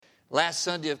Last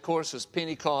Sunday, of course, was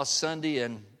Pentecost Sunday,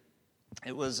 and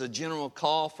it was a general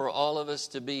call for all of us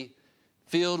to be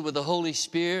filled with the Holy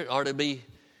Spirit or to be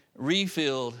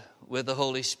refilled with the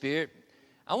Holy Spirit.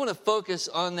 I want to focus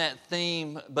on that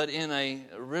theme, but in a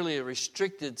really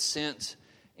restricted sense,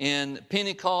 in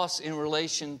Pentecost in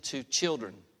relation to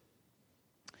children.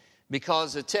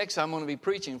 Because the text I'm going to be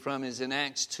preaching from is in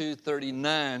Acts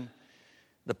 2:39.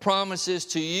 The promises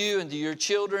to you and to your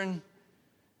children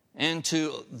and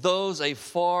to those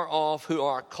afar off who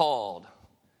are called.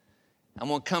 I'm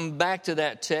going to come back to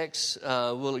that text.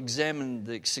 We'll examine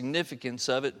the significance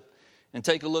of it and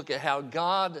take a look at how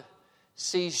God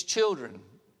sees children.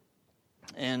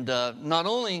 And not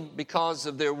only because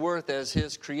of their worth as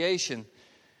His creation,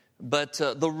 but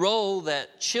the role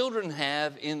that children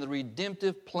have in the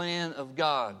redemptive plan of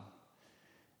God.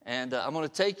 And I'm going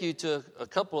to take you to a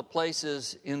couple of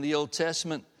places in the Old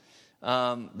Testament.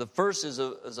 The first is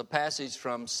a passage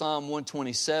from Psalm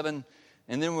 127,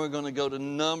 and then we're going to go to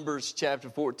Numbers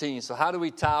chapter 14. So how do we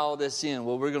tie all this in?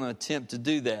 Well, we're going to attempt to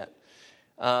do that.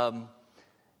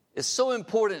 It's so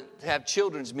important to have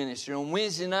children's ministry. On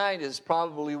Wednesday night is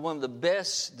probably one of the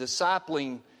best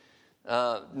discipling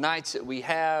nights that we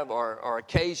have, or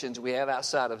occasions we have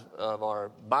outside of our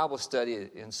Bible study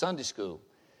in Sunday school.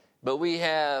 But we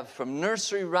have from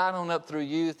nursery right on up through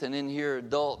youth, and in here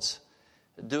adults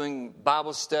doing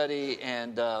Bible study,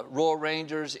 and Royal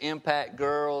Rangers, Impact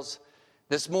Girls.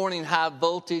 This morning, High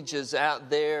Voltage is out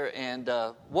there, and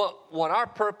what our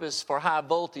purpose for High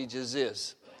Voltage is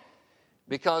this.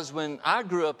 Because when I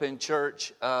grew up in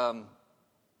church,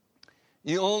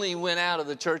 you only went out of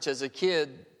the church as a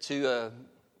kid to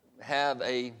have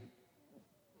a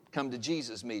come to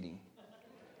Jesus meeting.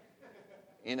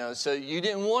 You know, so you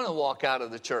didn't want to walk out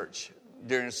of the church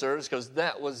during service because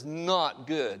that was not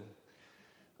good.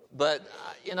 But,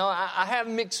 you know, I have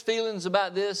mixed feelings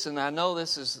about this, and I know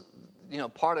this is, you know,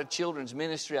 part of children's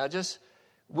ministry. I just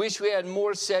wish we had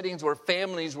more settings where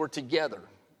families were together,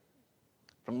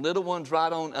 from little ones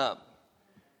right on up,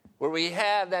 where we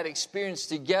have that experience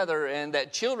together and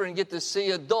that children get to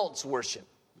see adults worship.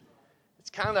 It's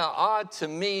kind of odd to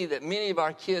me that many of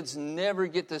our kids never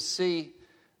get to see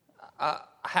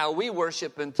how we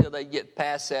worship until they get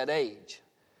past that age.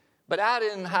 But out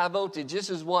in High Voltage, this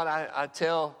is what I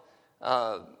tell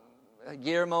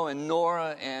Guillermo and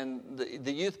Nora and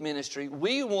the youth ministry.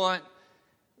 We want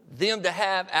them to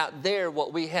have out there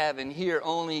what we have in here,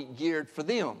 only geared for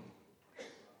them.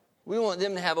 We want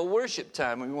them to have a worship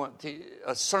time. We want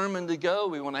a sermon to go.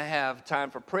 We want to have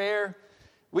time for prayer.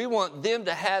 We want them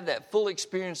to have that full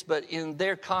experience, but in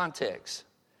their context.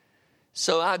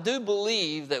 So I do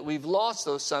believe that we've lost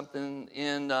those something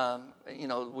in,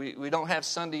 we don't have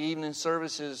Sunday evening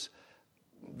services.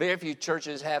 Very few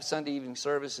churches have Sunday evening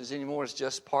services anymore. It's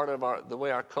just part of the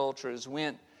way our culture has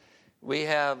went. We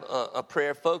have a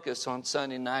prayer focus on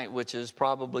Sunday night, which is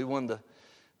probably one of the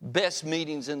best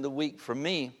meetings in the week for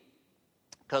me,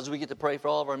 because we get to pray for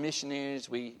all of our missionaries.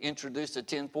 We introduce the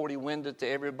 1040 window to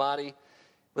everybody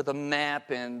with a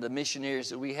map and the missionaries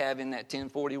that we have in that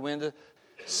 1040 window.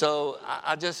 So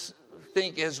I just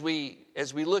think as we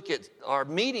look at our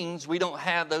meetings, we don't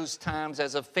have those times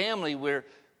as a family where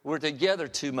we're together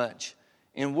too much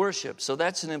in worship. So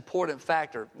that's an important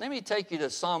factor. Let me take you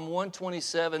to Psalm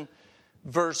 127,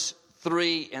 verse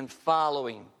 3 and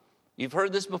following. You've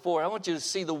heard this before. I want you to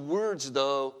see the words,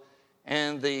 though,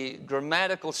 and the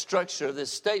grammatical structure of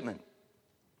this statement.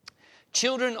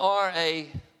 Children are a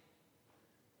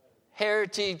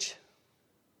heritage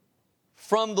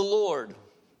from the Lord.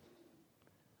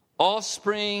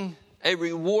 Offspring, a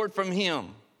reward from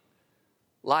Him.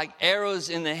 Like arrows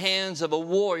in the hands of a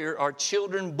warrior are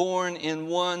children born in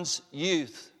one's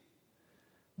youth.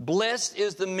 Blessed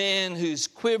is the man whose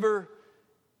quiver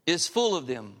is full of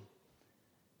them.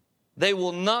 They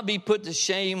will not be put to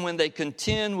shame when they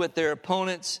contend with their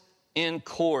opponents in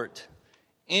court.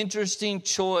 Interesting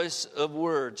choice of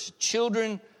words.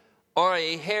 Children are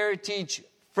a heritage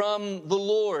from the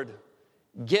Lord,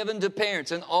 given to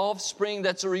parents. An offspring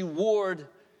that's a reward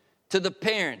to the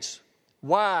parents.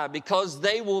 Why? Because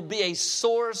they will be a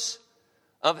source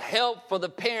of help for the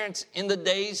parents in the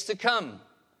days to come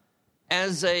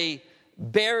as a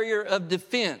barrier of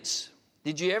defense.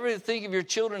 Did you ever think of your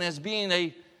children as being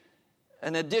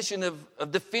an addition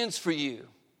of defense for you?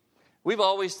 We've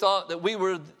always thought that we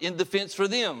were in defense for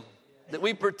them, that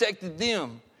we protected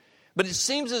them. But it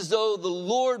seems as though the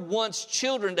Lord wants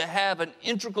children to have an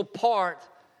integral part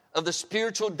of the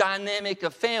spiritual dynamic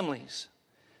of families.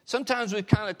 Sometimes we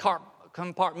kind of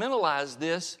compartmentalize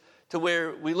this to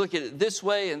where we look at it this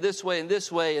way and this way and this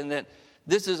way, and that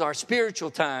this is our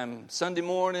spiritual time, Sunday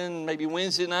morning, maybe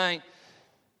Wednesday night.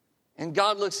 And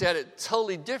God looks at it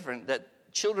totally different, that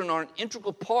children are an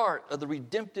integral part of the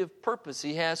redemptive purpose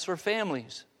He has for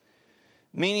families.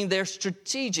 Meaning they're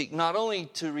strategic, not only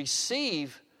to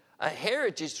receive a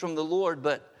heritage from the Lord,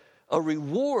 but a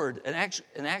reward, an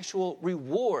actual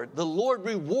reward. The Lord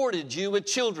rewarded you with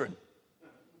children.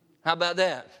 How about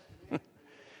that?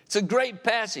 It's a great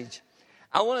passage.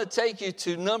 I want to take you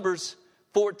to Numbers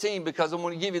 14 because I'm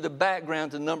going to give you the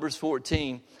background to Numbers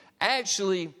 14.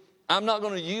 Actually, I'm not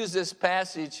going to use this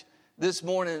passage this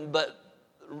morning, but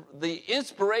the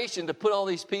inspiration to put all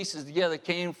these pieces together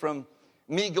came from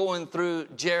me going through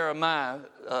Jeremiah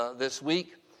this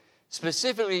week,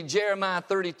 specifically Jeremiah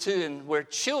 32, and where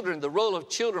children, the role of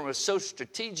children was so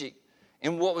strategic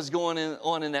in what was going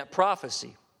on in that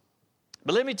prophecy.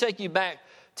 But let me take you back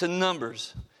to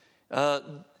Numbers.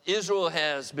 Israel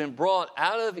has been brought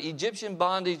out of Egyptian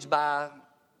bondage by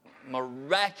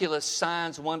miraculous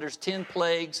signs, wonders, 10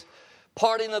 plagues,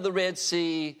 parting of the Red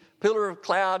Sea, pillar of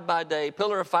cloud by day,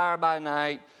 pillar of fire by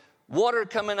night, water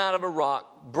coming out of a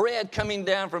rock, bread coming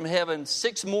down from heaven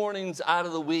 6 mornings out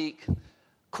of the week,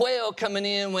 quail coming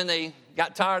in when they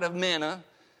got tired of manna.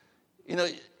 You know,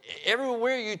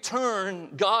 everywhere you turn,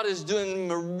 God is doing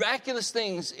miraculous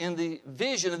things in the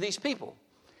vision of these people.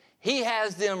 He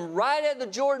has them right at the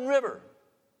Jordan River,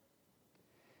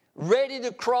 ready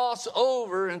to cross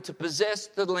over and to possess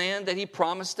the land that He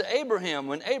promised to Abraham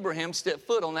when Abraham stepped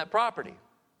foot on that property.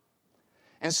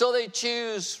 And so they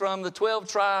choose from the 12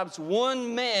 tribes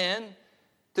one man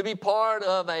to be part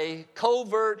of a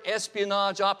covert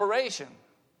espionage operation.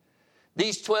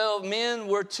 These 12 men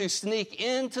were to sneak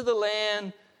into the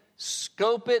land,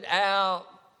 scope it out,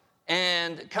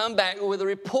 and come back with a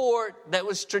report that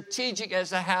was strategic as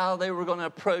to how they were going to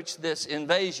approach this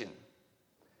invasion.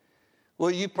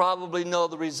 Well, you probably know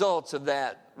the results of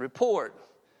that report.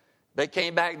 They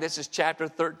came back, this is chapter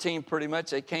 13 pretty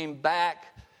much, they came back.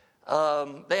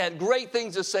 They had great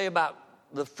things to say about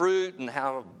the fruit and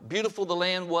how beautiful the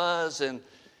land was.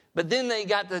 But then they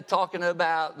got to talking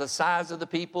about the size of the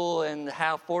people and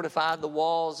how fortified the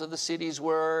walls of the cities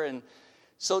were. And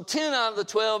so 10 out of the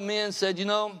 12 men said, you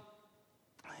know,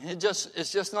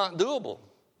 it's just not doable.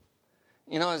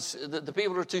 You know, the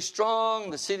people are too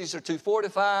strong, the cities are too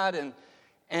fortified.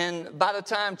 And by the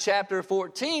time chapter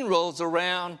 14 rolls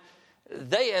around,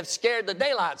 they have scared the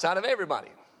daylights out of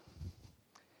everybody.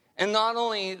 And not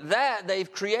only that,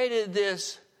 they've created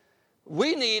this,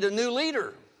 we need a new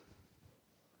leader.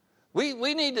 We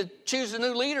need to choose a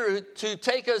new leader to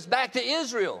take us back to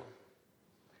Israel.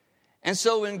 And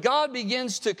so when God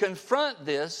begins to confront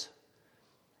this,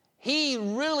 He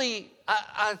really,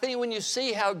 I think when you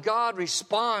see how God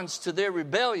responds to their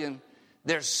rebellion,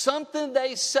 there's something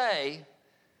they say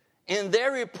in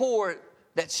their report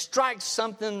that strikes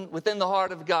something within the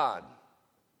heart of God.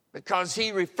 Because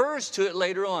He refers to it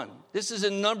later on. This is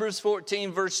in Numbers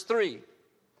 14, verse 3.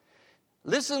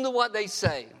 Listen to what they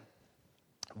say.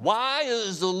 Why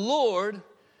is the Lord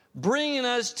bringing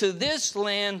us to this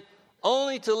land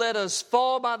only to let us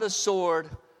fall by the sword?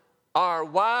 Our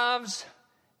wives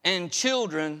and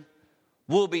children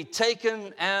will be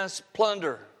taken as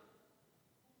plunder.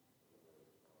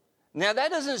 Now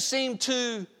that doesn't seem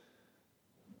too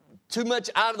much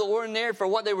out of the ordinary for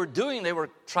what they were doing. They were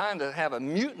trying to have a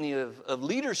mutiny of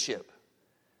leadership.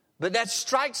 But that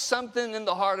strikes something in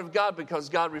the heart of God because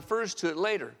God refers to it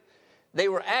later. They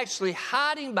were actually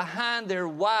hiding behind their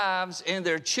wives and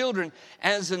their children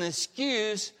as an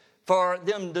excuse for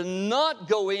them to not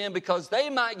go in because they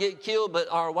might get killed, but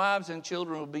our wives and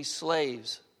children will be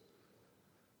slaves.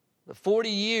 The 40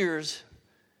 years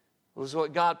was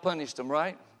what God punished them,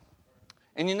 right?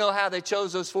 And you know how they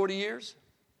chose those 40 years?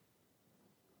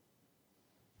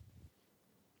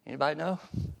 Anybody know?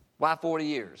 Why 40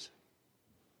 years?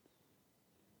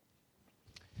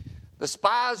 The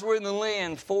spies were in the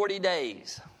land 40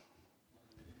 days.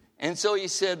 And so He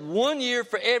said, 1 year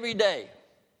for every day.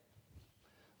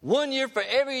 1 year for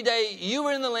every day you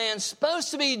were in the land,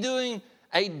 supposed to be doing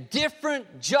a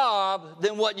different job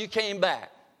than what you came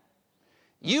back.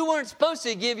 You weren't supposed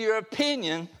to give your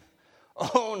opinion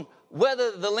on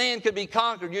whether the land could be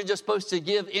conquered. You're just supposed to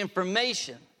give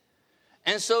information.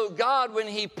 And so God, when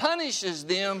He punishes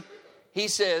them, He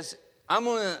says, I'm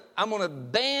gonna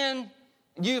ban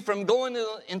you from going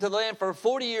into the land for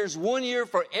 40 years, 1 year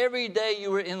for every day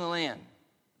you were in the land.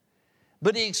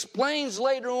 But He explains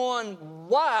later on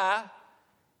why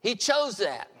He chose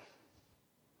that.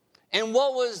 And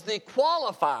what was the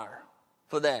qualifier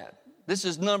for that? This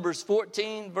is Numbers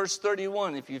 14, verse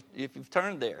 31, if you've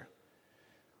turned there.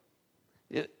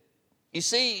 You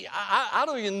see, I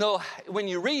don't even know, when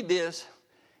you read this,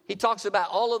 he talks about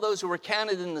all of those who were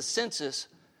counted in the census,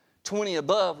 20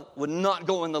 above, would not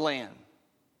go in the land.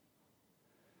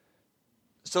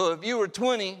 So if you were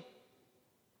 20,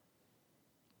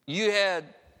 you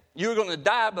were going to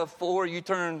die before you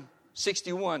turned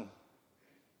 61.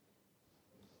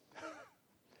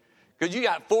 Because you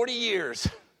got 40 years.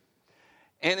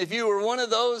 And if you were one of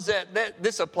those that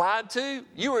this applied to,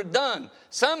 you were done.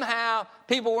 Somehow,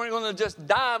 people weren't going to just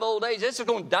die of old age. They're just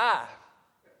going to die.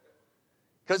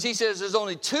 Because he says there's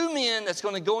only 2 men that's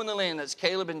going to go in the land. That's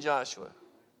Caleb and Joshua.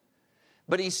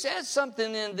 But he says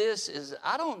something in this is,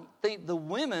 I don't think the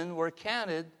women were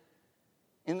counted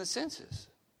in the census.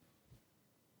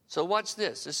 So watch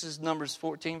this. This is Numbers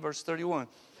 14, verse 31.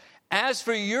 As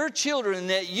for your children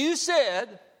that you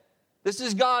said, this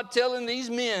is God telling these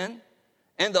men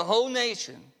and the whole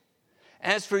nation,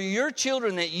 as for your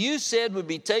children that you said would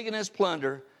be taken as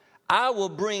plunder, I will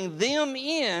bring them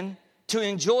in to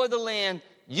enjoy the land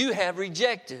you have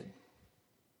rejected.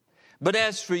 But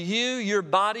as for you, your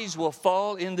bodies will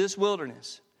fall in this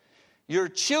wilderness. Your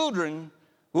children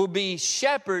will be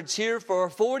shepherds here for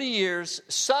 40 years,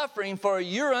 suffering for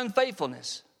your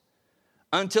unfaithfulness,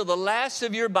 until the last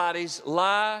of your bodies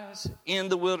lies in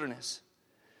the wilderness.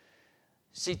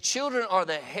 See, children are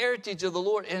the heritage of the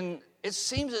Lord, and it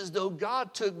seems as though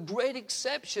God took great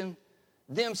exception,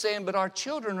 them saying, but our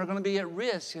children are going to be at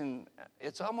risk. And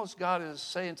it's almost God is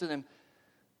saying to them,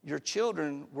 your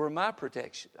children were my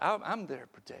protection. I'm their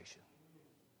protection.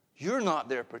 You're not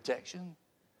their protection.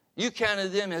 You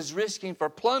counted them as risking for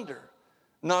plunder.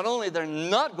 Not only they're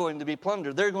not going to be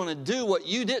plundered, they're going to do what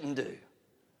you didn't do.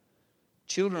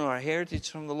 Children are a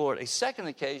heritage from the Lord. A second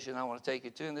occasion I want to take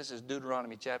you to, and this is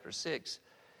Deuteronomy chapter 6.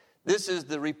 This is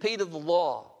the repeat of the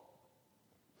law.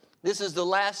 This is the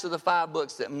last of the 5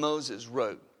 books that Moses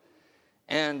wrote.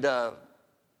 And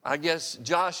I guess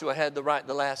Joshua had to write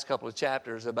the last couple of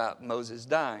chapters about Moses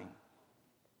dying.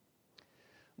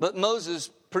 But Moses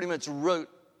pretty much wrote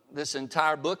this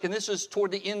entire book, and this is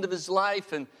toward the end of his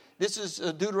life. And this is,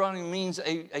 Deuteronomy means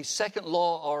a second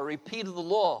law or a repeat of the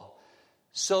law.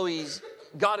 So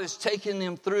God has taken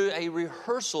them through a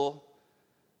rehearsal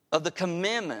of the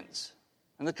commandments.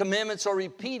 And the commandments are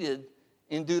repeated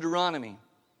in Deuteronomy.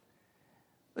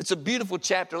 It's a beautiful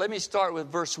chapter. Let me start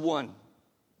with verse 1.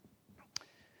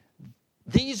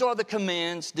 These are the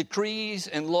commands, decrees,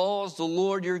 and laws the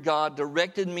Lord your God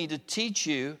directed me to teach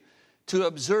you to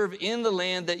observe in the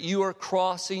land that you are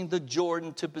crossing the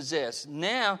Jordan to possess.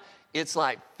 Now, it's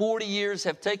like 40 years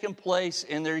have taken place,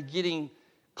 and they're getting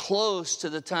close to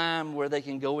the time where they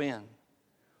can go in.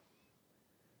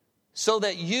 So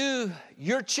that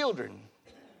your children,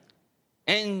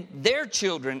 and their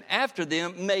children after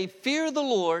them may fear the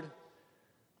Lord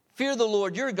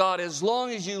your God as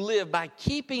long as you live, by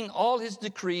keeping all his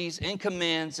decrees and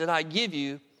commands that I give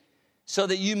you, so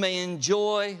that you may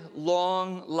enjoy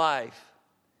long life.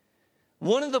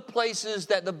 One of the places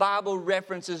that the Bible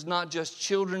references not just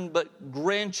children but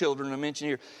grandchildren are mentioned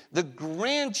here. The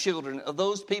grandchildren of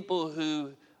those people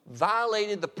who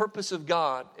violated the purpose of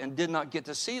God and did not get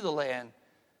to see the land,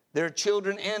 their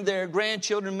children and their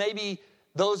grandchildren, maybe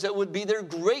those that would be their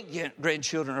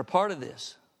great-grandchildren, are part of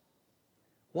this.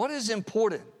 What is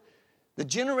important? The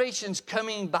generations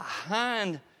coming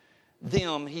behind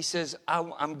them, he says,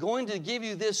 I'm going to give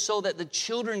you this so that the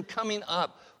children coming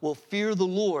up will fear the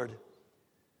Lord.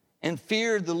 And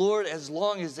fear the Lord as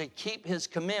long as they keep his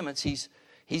commandments.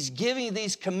 He's giving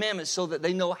these commandments so that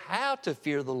they know how to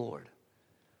fear the Lord.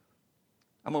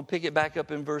 I'm going to pick it back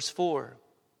up in verse 4.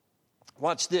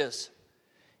 Watch this.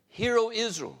 Hear, O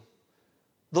Israel,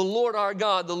 the Lord our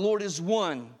God, the Lord is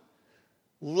one.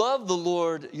 Love the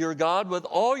Lord your God with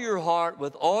all your heart,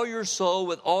 with all your soul,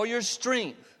 with all your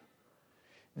strength.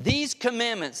 These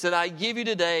commandments that I give you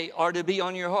today are to be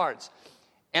on your hearts.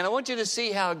 And I want you to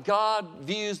see how God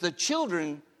views the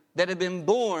children that have been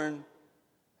born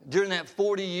during that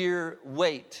 40-year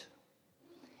wait.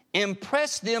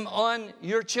 Impress them on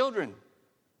your children.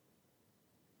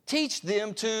 Teach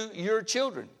them to your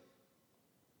children.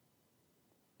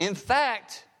 In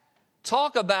fact,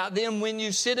 talk about them when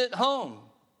you sit at home,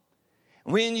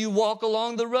 when you walk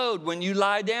along the road, when you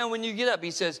lie down, when you get up.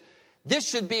 He says, this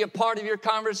should be a part of your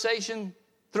conversation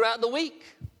throughout the week.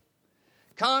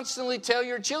 Constantly tell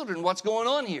your children what's going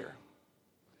on here.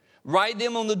 Write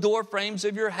them on the door frames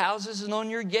of your houses and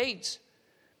on your gates.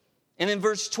 And in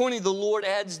verse 20, the Lord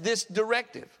adds this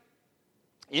directive.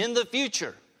 In the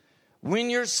future, when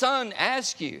your son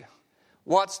asks you,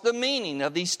 what's the meaning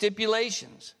of these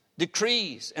stipulations,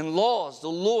 decrees, and laws the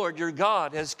Lord your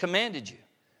God has commanded you?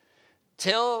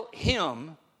 Tell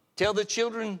the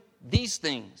children these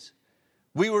things.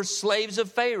 We were slaves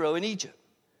of Pharaoh in Egypt,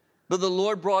 but the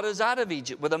Lord brought us out of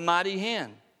Egypt with a mighty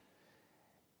hand.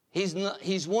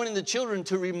 He's wanting the children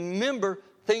to remember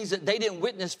things that they didn't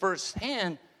witness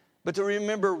firsthand, but to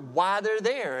remember why they're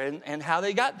there and how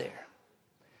they got there.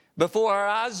 Before our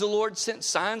eyes, the Lord sent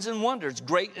signs and wonders,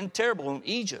 great and terrible, on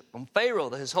Egypt, on Pharaoh,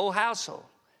 his whole household.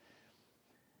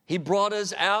 He brought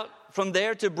us out from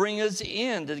there to bring us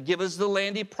in, to give us the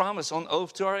land he promised on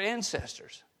oath to our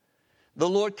ancestors. The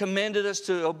Lord commanded us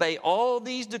to obey all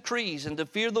these decrees and to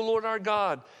fear the Lord our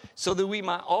God, so that we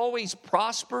might always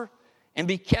prosper and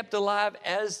be kept alive,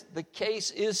 as the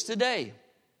case is today.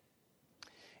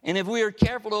 And if we are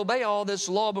careful to obey all this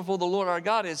law before the Lord our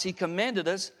God as he commanded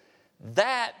us,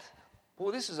 that,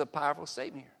 boy, this is a powerful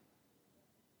statement here,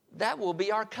 that will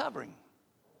be our covering.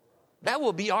 That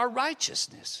will be our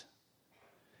righteousness.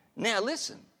 Now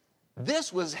listen,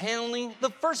 this was handling the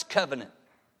first covenant.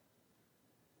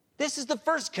 This is the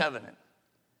first covenant.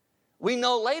 We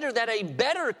know later that a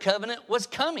better covenant was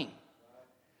coming.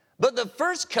 But the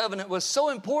first covenant was so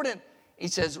important, he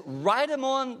says, write them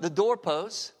on the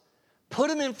doorposts, put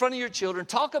them in front of your children,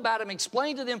 talk about them,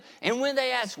 explain to them, and when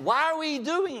they ask, why are we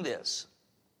doing this?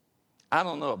 I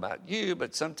don't know about you,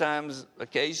 but sometimes,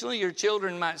 occasionally, your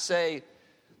children might say,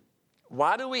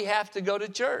 why do we have to go to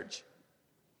church?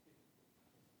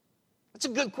 That's a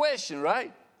good question,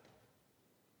 right?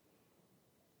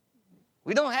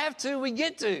 We don't have to, we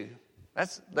get to.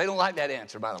 They don't like that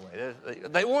answer, by the way.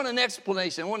 They want an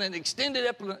explanation. They want an extended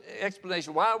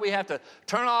explanation. Why do we have to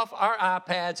turn off our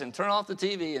iPads and turn off the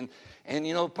TV? And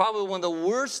you know, probably one of the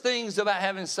worst things about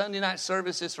having Sunday night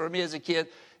services for me as a kid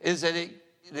is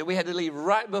that we had to leave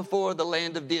right before the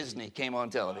Land of Disney came on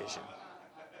television.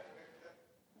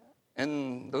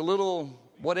 And the little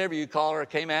whatever you call her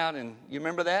came out, and you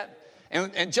remember that?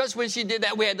 And just when she did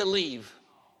that, we had to leave.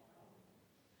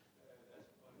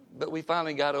 But we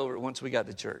finally got over it once we got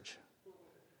to church.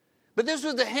 But this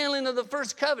was the handling of the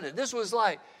first covenant. This was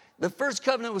like, the first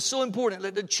covenant was so important.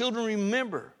 Let the children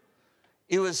remember.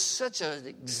 It was such an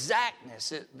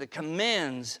exactness. The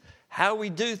commands, how we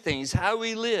do things, how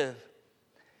we live.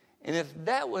 And if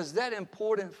that was that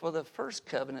important for the first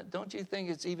covenant, don't you think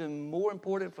it's even more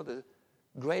important for the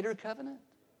greater covenant?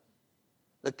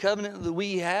 The covenant that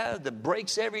we have that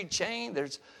breaks every chain.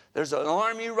 There's an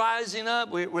army rising up.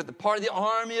 We're the part of the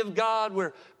army of God.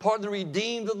 We're part of the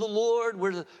redeemed of the Lord.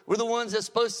 We're the ones that's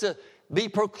supposed to be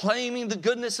proclaiming the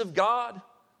goodness of God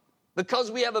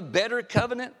because we have a better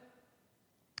covenant.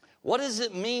 What does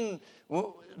it mean?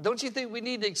 Well, don't you think we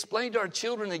need to explain to our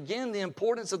children again the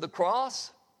importance of the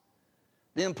cross?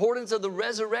 The importance of the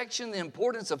resurrection, the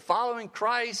importance of following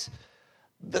Christ,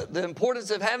 the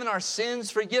importance of having our sins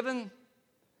forgiven?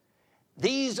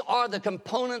 These are the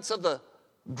components of the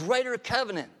greater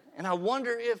covenant. And I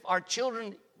wonder if our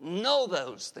children know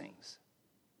those things.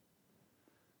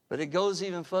 But it goes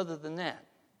even further than that.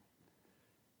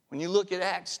 When you look at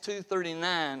Acts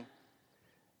 2:39,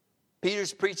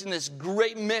 Peter's preaching this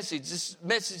great message. This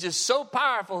message is so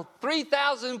powerful,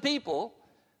 3,000 people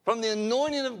from the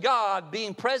anointing of God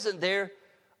being present there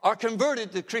are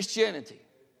converted to Christianity.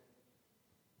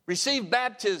 Receive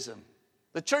baptism.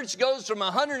 The church goes from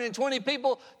 120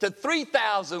 people to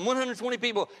 3,120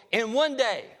 people in one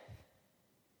day.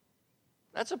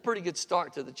 That's a pretty good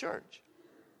start to the church.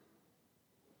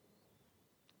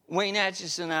 Wayne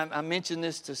Atchison, I mentioned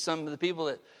this to some of the people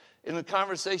that in a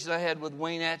conversation I had with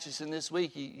Wayne Atchison this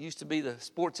week. He used to be the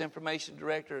sports information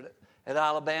director at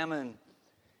Alabama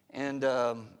and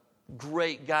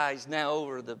great guy. He's now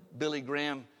over the Billy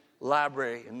Graham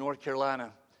Library in North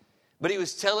Carolina. But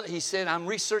he said, I'm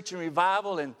researching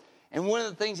revival, and one of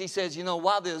the things he says, you know,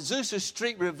 while the Azusa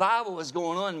Street revival was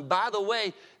going on, and by the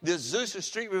way, the Azusa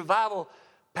Street revival,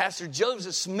 Pastor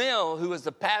Joseph Smell, who was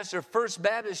the pastor of First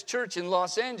Baptist Church in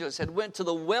Los Angeles, had went to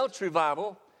the Welch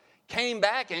revival, came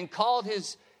back and called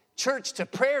his church to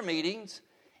prayer meetings,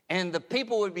 and the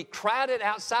people would be crowded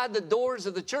outside the doors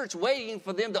of the church waiting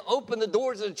for them to open the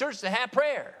doors of the church to have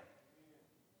prayer.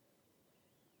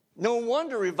 No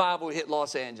wonder revival hit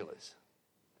Los Angeles.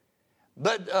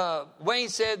 But Wayne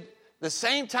said the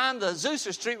same time the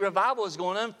Azusa Street revival was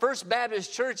going on, First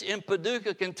Baptist Church in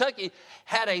Paducah, Kentucky,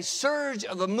 had a surge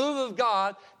of the move of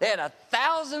God. They had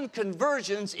 1,000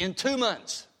 conversions in 2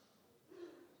 months.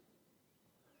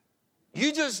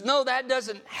 You just know that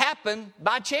doesn't happen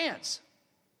by chance.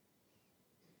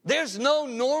 There's no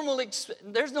normal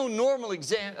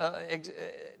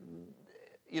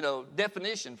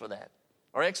definition for that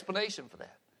or explanation for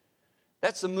that.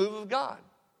 That's the move of God.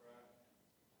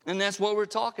 And that's what we're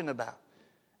talking about.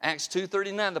 Acts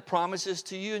 2:39, the promises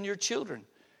to you and your children,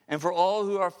 and for all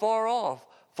who are far off,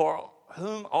 for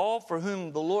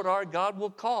whom the Lord our God will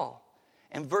call.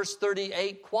 And verse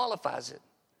 38 qualifies it.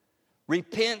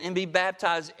 Repent and be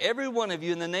baptized, every one of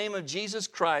you, in the name of Jesus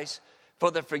Christ for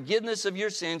the forgiveness of your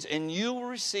sins, and you will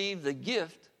receive the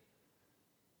gift.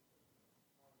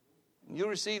 You'll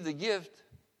receive the gift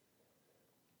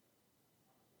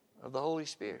of the Holy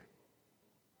Spirit.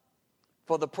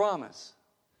 For the promise.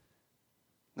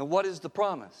 Now, what is the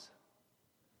promise?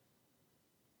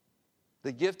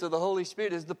 The gift of the Holy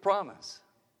Spirit is the promise.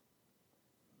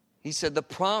 He said the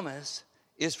promise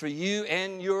is for you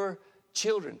and your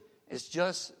children. It's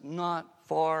just not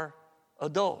for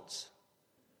adults.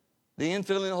 The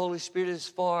infilling of the Holy Spirit is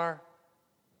for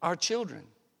our children.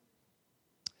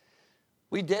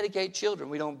 We dedicate children.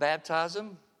 We don't baptize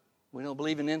them. We don't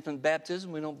believe in infant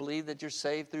baptism. We don't believe that you're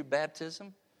saved through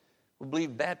baptism. We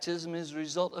believe baptism is a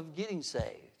result of getting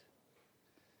saved.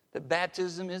 That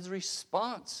baptism is a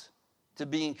response to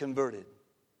being converted.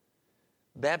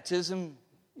 Baptism,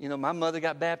 my mother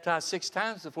got baptized 6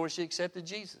 times before she accepted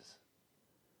Jesus.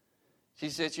 She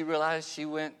said she realized she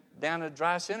went down a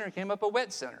dry center and came up a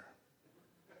wet center.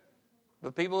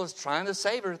 But people was trying to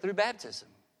save her through baptism.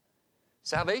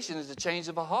 Salvation is a change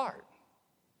of a heart.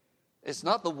 It's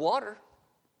not the water.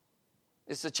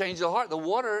 It's the change of the heart. The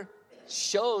water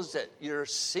shows that your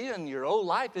sin, your old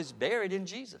life is buried in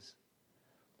Jesus.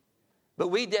 But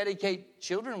we dedicate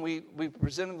children. We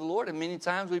present them to the Lord. And many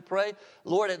times we pray,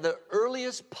 Lord, at the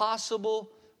earliest possible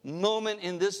moment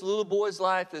in this little boy's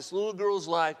life, this little girl's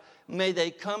life, may they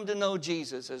come to know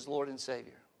Jesus as Lord and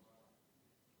Savior.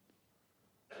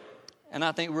 And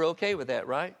I think we're okay with that,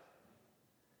 right?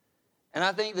 And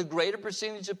I think the greater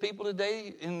percentage of people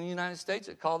today in the United States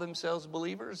that call themselves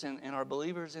believers and are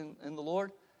believers in the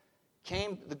Lord,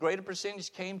 the greater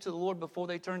percentage came to the Lord before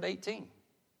they turned 18.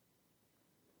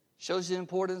 Shows the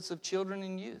importance of children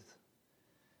and youth.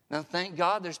 Now, thank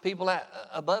God there's people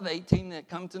above 18 that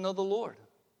come to know the Lord.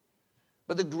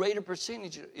 But the greater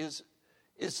percentage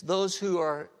is those who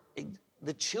are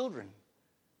the children,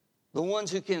 the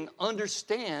ones who can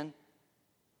understand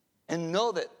and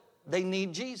know that they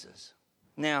need Jesus.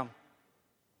 Now,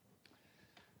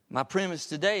 my premise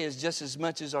today is just as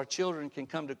much as our children can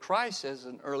come to Christ at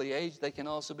an early age, they can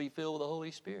also be filled with the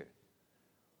Holy Spirit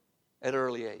at an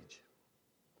early age.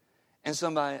 And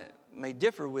somebody may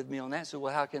differ with me on that. So,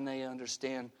 well, how can they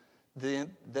understand the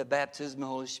baptism of the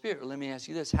Holy Spirit? Well, let me ask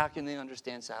you this. How can they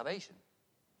understand salvation?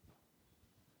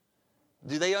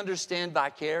 Do they understand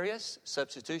vicarious,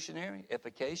 substitutionary,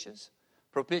 efficacious,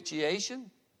 propitiation?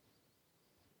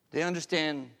 They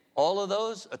understand all of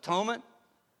those? Atonement,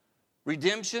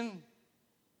 redemption,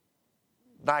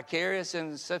 vicarious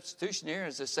and substitutionary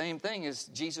is the same thing as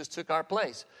Jesus took our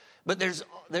place. But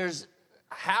there's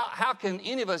how can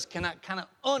any of us cannot kind of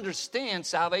understand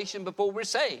salvation before we're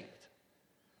saved?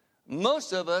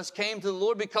 Most of us came to the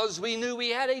Lord because we knew we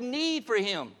had a need for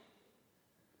Him.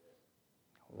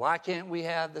 Why can't we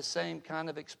have the same kind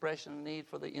of expression of need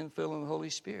for the infilling of the Holy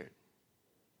Spirit?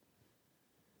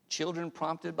 Children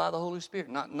prompted by the Holy Spirit,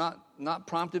 not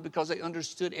prompted because they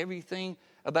understood everything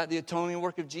about the atoning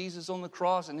work of Jesus on the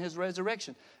cross and His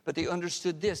resurrection, but they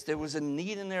understood this. There was a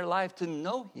need in their life to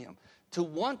know Him, to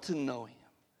want to know Him.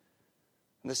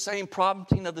 And the same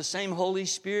prompting of the same Holy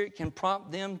Spirit can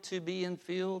prompt them to be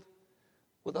infilled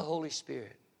with the Holy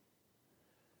Spirit.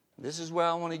 This is where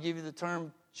I want to give you the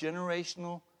term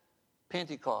generational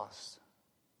Pentecost.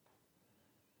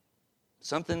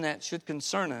 Something that should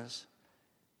concern us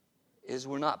is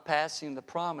we're not passing the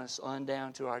promise on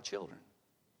down to our children.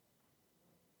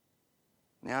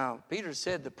 Now, Peter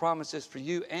said the promise is for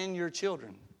you and your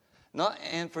children, not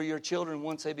and for your children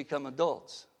once they become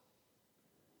adults.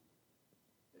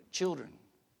 Children.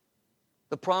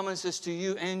 The promise is to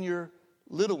you and your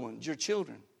little ones, your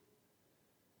children.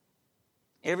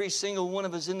 Every single one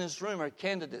of us in this room are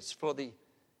candidates for the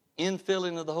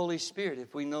infilling of the Holy Spirit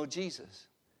if we know Jesus.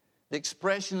 The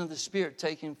expression of the Spirit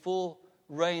taking full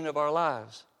reign of our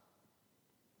lives.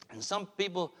 And some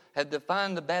people have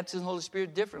defined the baptism of the Holy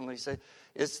Spirit differently. Say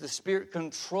it's the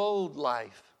Spirit-controlled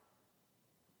life.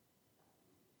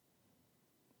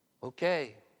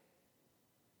 Okay.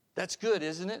 That's good,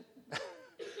 isn't it?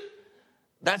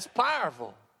 That's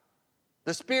powerful.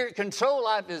 The Spirit-controlled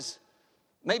life is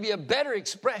maybe a better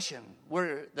expression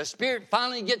where the Spirit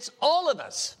finally gets all of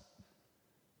us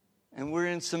and we're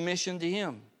in submission to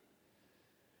Him.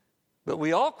 But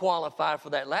we all qualify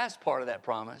for that last part of that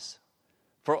promise.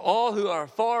 For all who are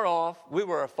far off, we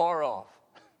were afar off.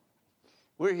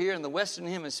 We're here in the Western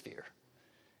Hemisphere.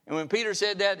 And when Peter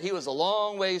said that, he was a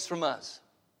long ways from us.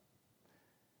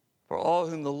 For all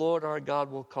whom the Lord our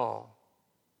God will call.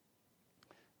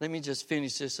 Let me just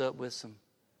finish this up with some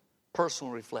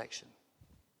personal reflection.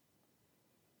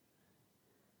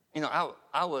 You know,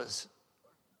 I was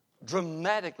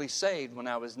dramatically saved when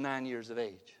I was 9 years of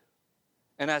age.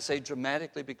 And I say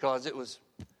dramatically because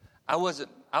I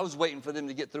was waiting for them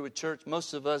to get through with church.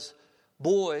 Most of us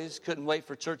boys couldn't wait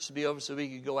for church to be over so we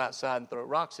could go outside and throw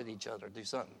rocks at each other, do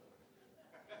something.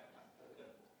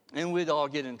 And we'd all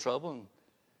get in trouble and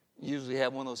usually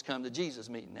have one of those come to Jesus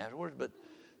meeting afterwards. But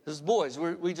as boys,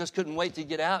 we just couldn't wait to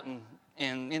get out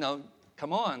and you know,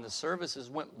 come on, the services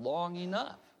went long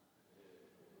enough.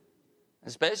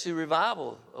 Especially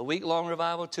revival, a week-long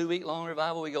revival, 2-week-long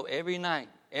revival. We go every night.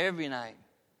 And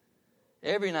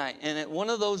at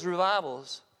one of those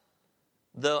revivals,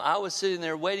 though I was sitting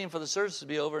there waiting for the service to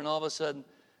be over, and all of a sudden,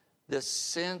 this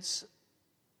sense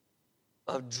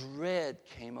of dread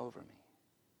came over me.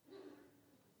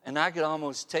 And I could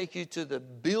almost take you to the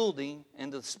building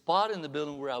and the spot in the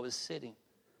building where I was sitting,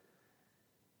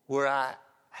 where I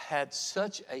had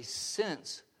such a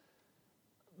sense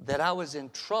that I was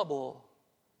in trouble.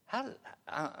 I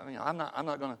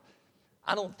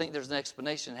don't think there's an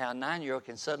explanation how a 9-year-old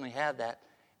can suddenly have that.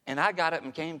 And I got up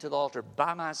and came to the altar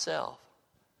by myself,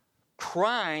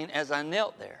 crying as I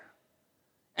knelt there.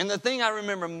 And the thing I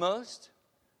remember most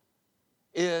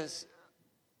is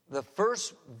the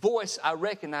first voice I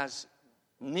recognized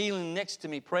kneeling next to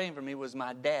me, praying for me, was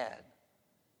my dad.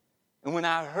 And when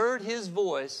I heard his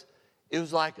voice, it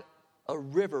was like a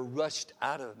river rushed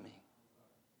out of me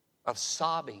of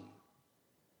sobbing.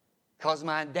 Because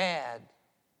my dad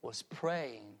was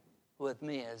praying with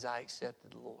me as I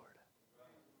accepted the Lord.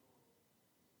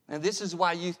 And this is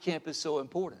why youth camp is so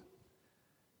important.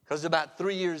 Because about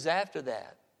 3 years after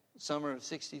that, summer of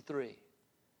 '63,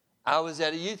 I was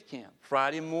at a youth camp,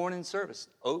 Friday morning service,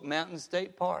 Oak Mountain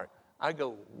State Park. I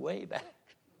go way back.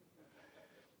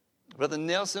 Brother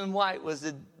Nelson White was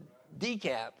the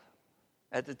decap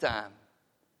at the time.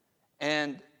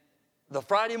 And the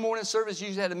Friday morning service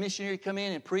usually had a missionary come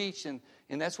in and preach, and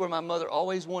that's where my mother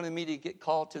always wanted me to get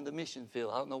called to the mission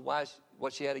field. I don't know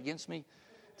what she had against me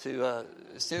to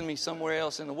send me somewhere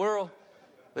else in the world,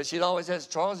 but she'd always ask,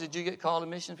 Charles, did you get called to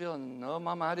mission field? And no,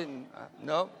 Mama, I didn't.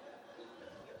 No,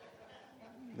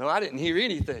 I didn't hear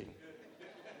anything.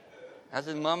 I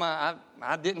said, Mama,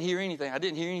 I didn't hear anything. I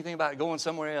didn't hear anything about going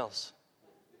somewhere else.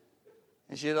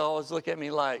 And she'd always look at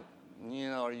me like,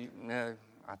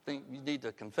 I think you need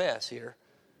to confess here.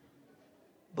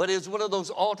 But it was one of those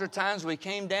altar times we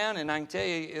came down, and I can tell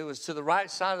you, it was to the right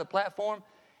side of the platform,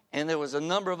 and there was a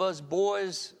number of us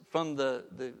boys from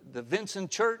the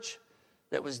Vincent Church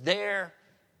that was there,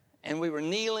 and we were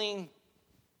kneeling,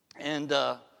 and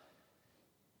I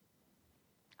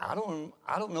don't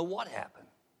know what happened.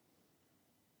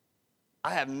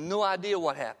 I have no idea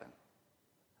what happened.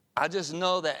 I just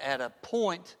know that at a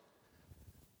point,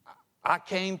 I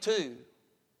came to.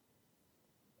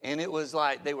 And it was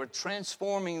like they were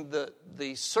transforming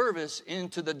the service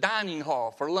into the dining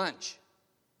hall for lunch.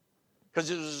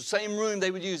 Because it was the same room they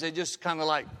would use. They just kind of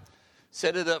like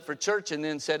set it up for church and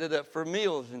then set it up for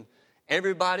meals. And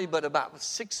everybody but about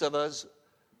 6 of us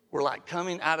were like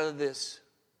coming out of this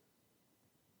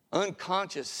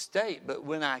unconscious state. But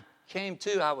when I came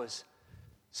to, I was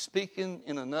speaking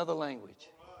in another language.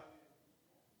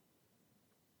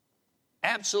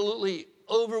 Absolutely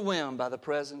overwhelmed by the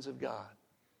presence of God.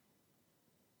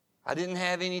 I didn't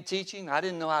have any teaching. I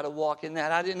didn't know how to walk in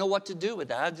that. I didn't know what to do with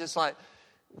that. I was just like,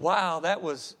 wow, that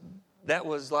was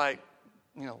like,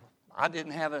 I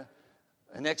didn't have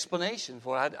an explanation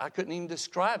for it. I couldn't even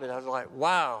describe it. I was like,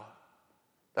 wow,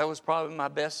 that was probably my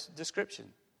best description.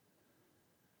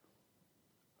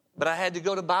 But I had to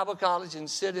go to Bible college and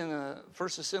sit in a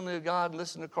First Assembly of God and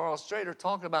listen to Carl Strader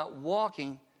talking about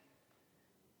walking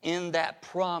in that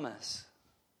promise.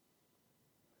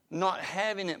 Not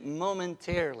having it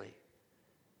momentarily,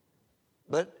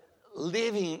 but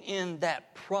living in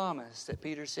that promise that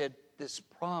Peter said, this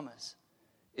promise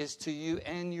is to you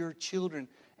and your children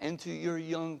and to your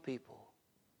young people.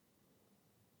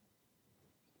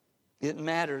 It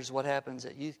matters what happens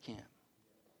at youth camp.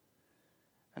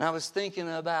 And I was thinking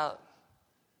about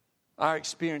our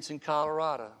experience in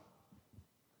Colorado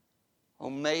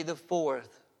on May the 4th.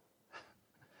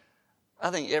 I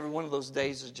think every one of those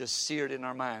days is just seared in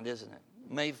our mind, isn't it?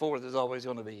 May 4th is always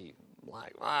going to be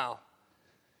like, wow.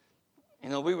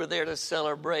 We were there to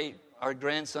celebrate our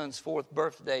grandson's 4th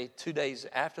birthday 2 days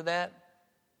after that.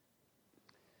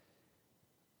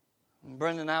 And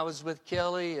Brenda and I was with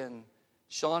Kelly, and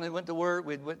Sean had went to work.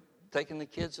 We'd taken the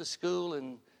kids to school,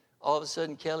 and all of a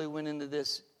sudden Kelly went into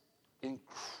this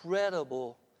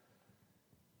incredible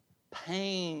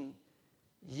pain,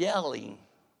 yelling,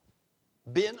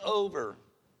 bent over.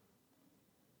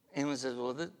 And we said,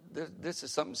 well, this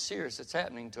is something serious that's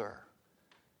happening to her.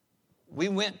 We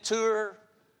went to her,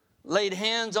 laid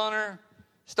hands on her,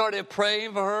 started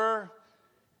praying for her,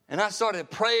 and I started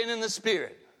praying in the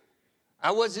Spirit.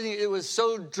 It was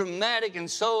so dramatic and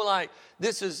so like,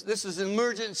 this is an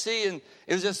emergency, and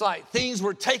it was just like things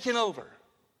were taking over.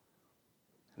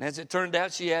 And as it turned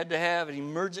out, she had to have an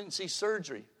emergency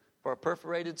surgery for a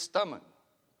perforated stomach.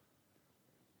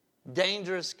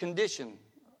 Dangerous condition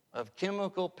of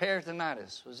chemical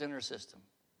peritonitis was in her system.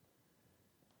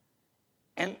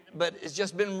 But it's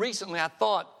just been recently, I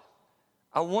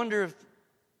wonder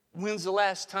when's the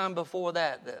last time before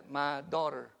that my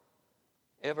daughter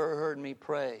ever heard me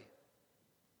pray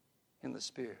in the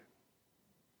Spirit.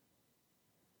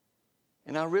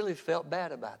 And I really felt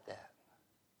bad about that.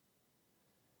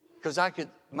 Because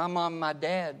my mom and my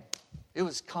dad, it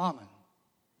was common.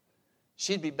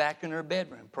 She'd be back in her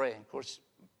bedroom praying, of course,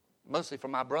 mostly for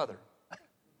my brother.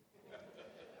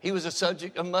 He was a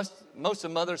subject of most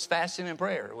of mother's fasting and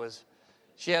prayer.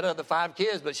 She had other 5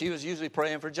 kids, but she was usually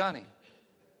praying for Johnny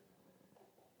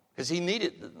because he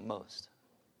needed it the most.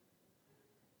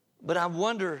 But I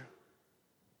wonder,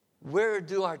 where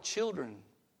do our children,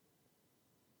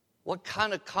 what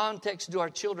kind of context do our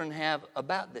children have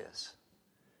about this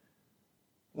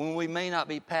when we may not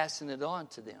be passing it on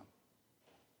to them?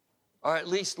 Or at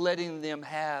least letting them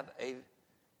have a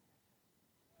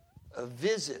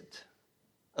visit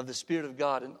of the Spirit of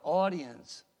God, an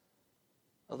audience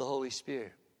of the Holy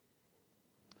Spirit.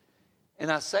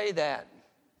 And I say that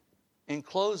in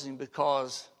closing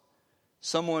because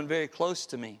someone very close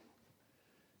to me,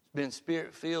 has been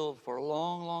Spirit-filled for a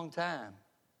long, long time,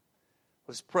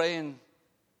 was praying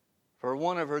for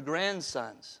one of her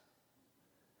grandsons.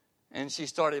 And she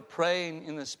started praying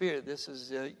in the Spirit. This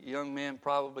is a young man,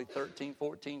 probably 13,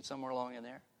 14, somewhere along in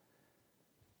there.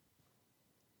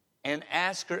 And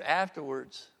asked her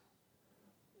afterwards,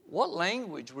 what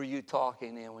language were you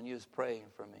talking in when you was praying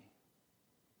for me?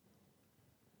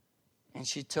 And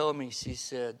she told me, she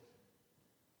said,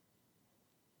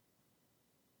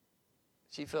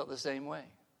 she felt the same way.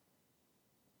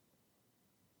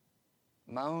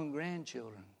 My own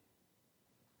grandchildren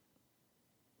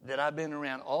that I've been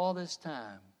around all this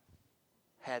time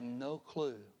had no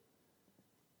clue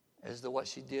as to what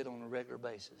she did on a regular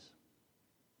basis.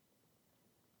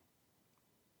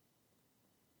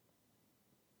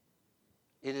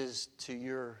 It is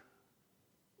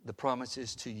the promise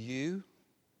is to you,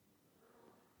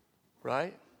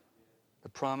 right? The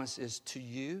promise is to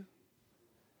you,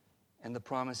 and the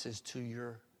promise is to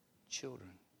your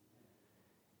children.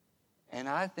 And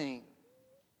I think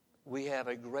we have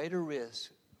a greater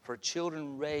risk for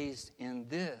children raised in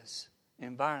this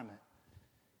environment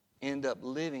end up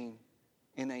living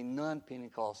in a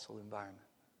non-Pentecostal environment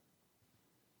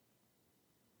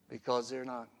because they're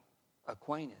not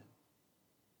acquainted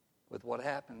with what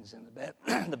happens in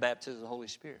the baptism of the Holy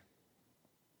Spirit.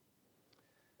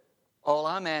 All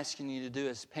I'm asking you to do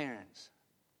as parents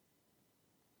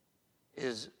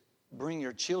is bring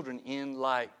your children in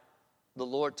like the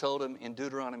Lord told them in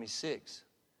Deuteronomy 6,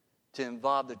 to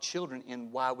involve the children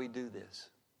in why we do this.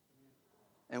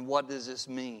 And what does this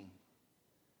mean?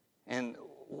 And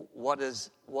what is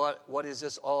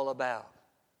this all about?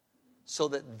 So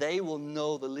that they will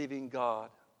know the living God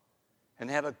and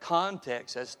have a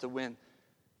context as to when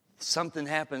something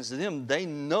happens to them, they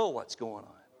know what's going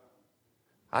on.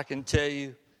 I can tell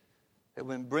you that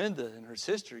when Brenda and her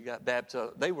sister got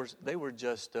baptized, they were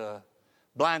just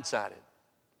blindsided.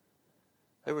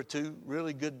 They were 2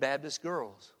 really good Baptist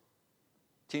girls,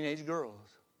 teenage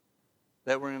girls,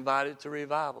 that were invited to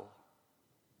revival.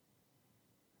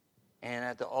 And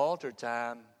at the altar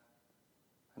time,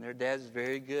 and their dad's a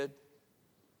very good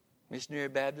missionary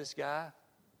Baptist guy,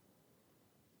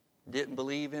 didn't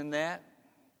believe in that,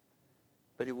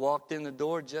 but he walked in the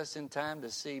door just in time to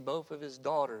see both of his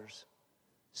daughters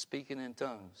speaking in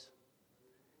tongues.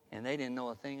 And they didn't know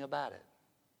a thing about it.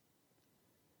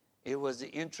 It was the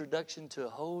introduction to a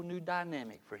whole new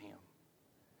dynamic for him.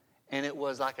 And it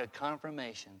was like a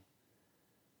confirmation.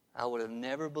 I would have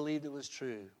never believed it was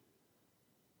true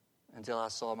until I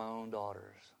saw my own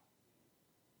daughters.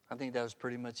 I think that was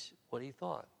pretty much what he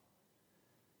thought.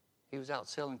 He was out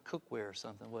selling cookware or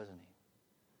something, wasn't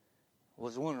he?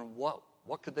 Was wondering what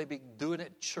could they be doing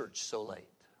at church so late?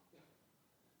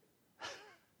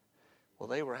 Well,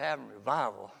 they were having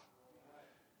revival.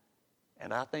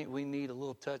 And I think we need a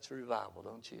little touch of revival,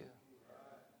 don't you?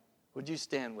 Would you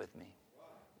stand with me?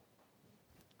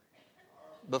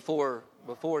 Before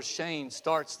Shane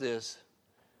starts this,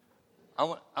 I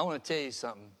want to tell you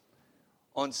something.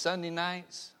 On Sunday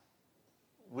nights,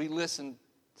 we listen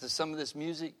to some of this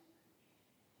music,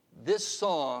 This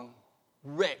song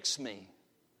wrecks me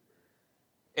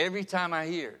every time I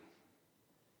hear it,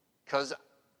 because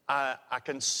I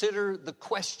consider the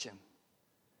question,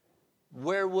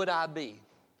 where would I be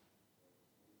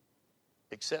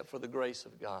except for the grace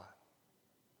of God?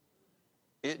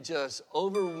 It just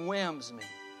overwhelms me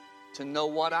to know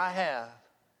what I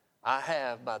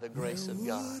have by the grace of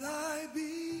God.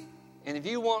 And if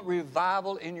you want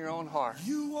revival in your own heart,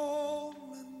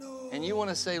 and you want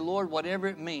to say, Lord, whatever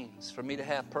it means for me to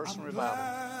have personal revival,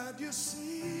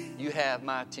 you have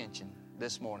my attention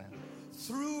this morning.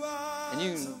 And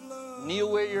you can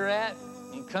kneel where you're at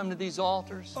and come to these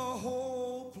altars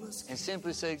and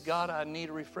simply say, God, I need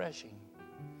a refreshing.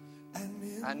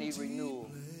 I need renewal.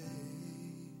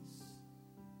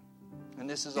 And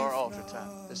this is our altar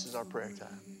time. This is our prayer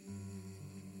time.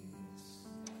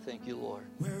 Thank you, Lord.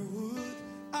 Where would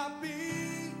I be?